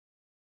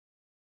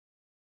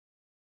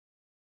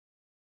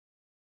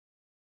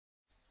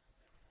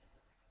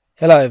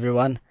Hello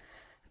everyone,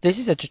 this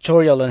is a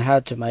tutorial on how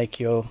to make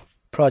your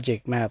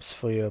project maps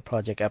for your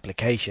project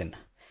application.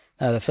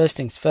 Now the first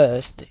things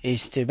first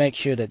is to make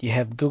sure that you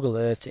have Google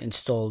Earth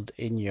installed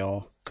in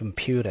your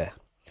computer.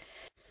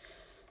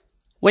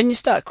 When you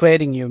start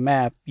creating your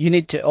map, you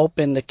need to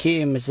open the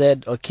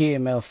KMZ or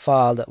KML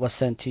file that was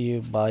sent to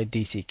you by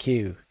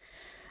DCQ.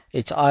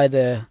 It's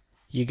either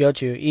you go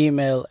to your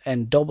email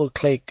and double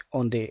click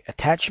on the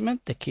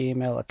attachment, the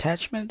KML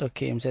attachment or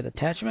KMZ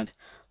attachment,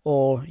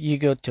 or you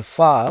go to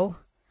File,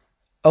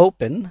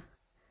 Open,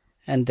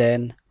 and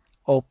then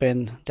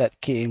open that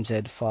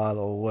KMZ file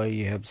or where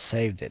you have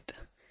saved it.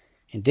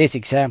 In this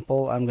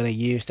example, I'm going to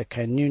use the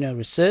Canuna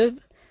reserve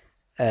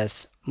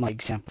as my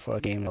example for a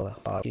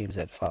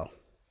KMZ file.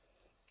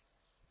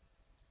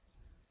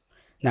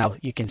 Now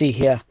you can see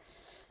here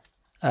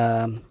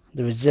the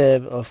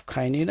reserve of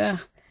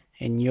Canuna.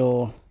 In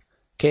your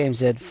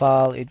KMZ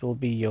file, it will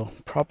be your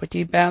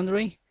property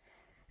boundary,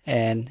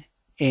 and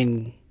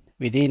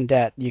within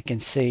that you can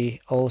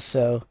see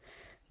also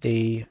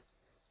the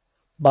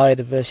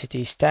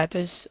biodiversity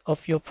status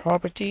of your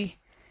property,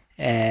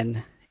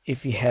 and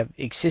if you have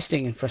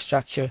existing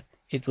infrastructure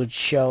it would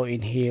show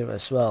in here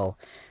as well.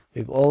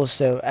 We've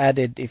also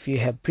added, if you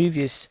have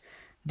previous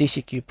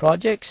DCQ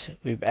projects,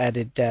 we've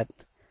added that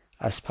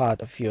as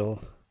part of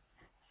your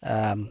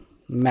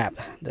map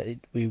that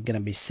we're going to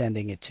be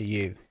sending it to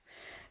you.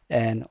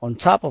 And on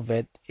top of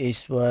it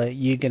is where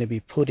you're going to be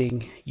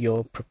putting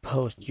your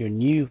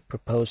new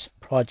proposed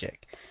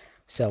project.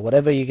 So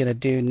whatever you're going to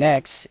do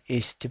next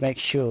is to make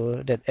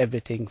sure that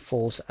everything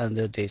falls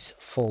under this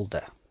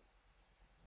folder.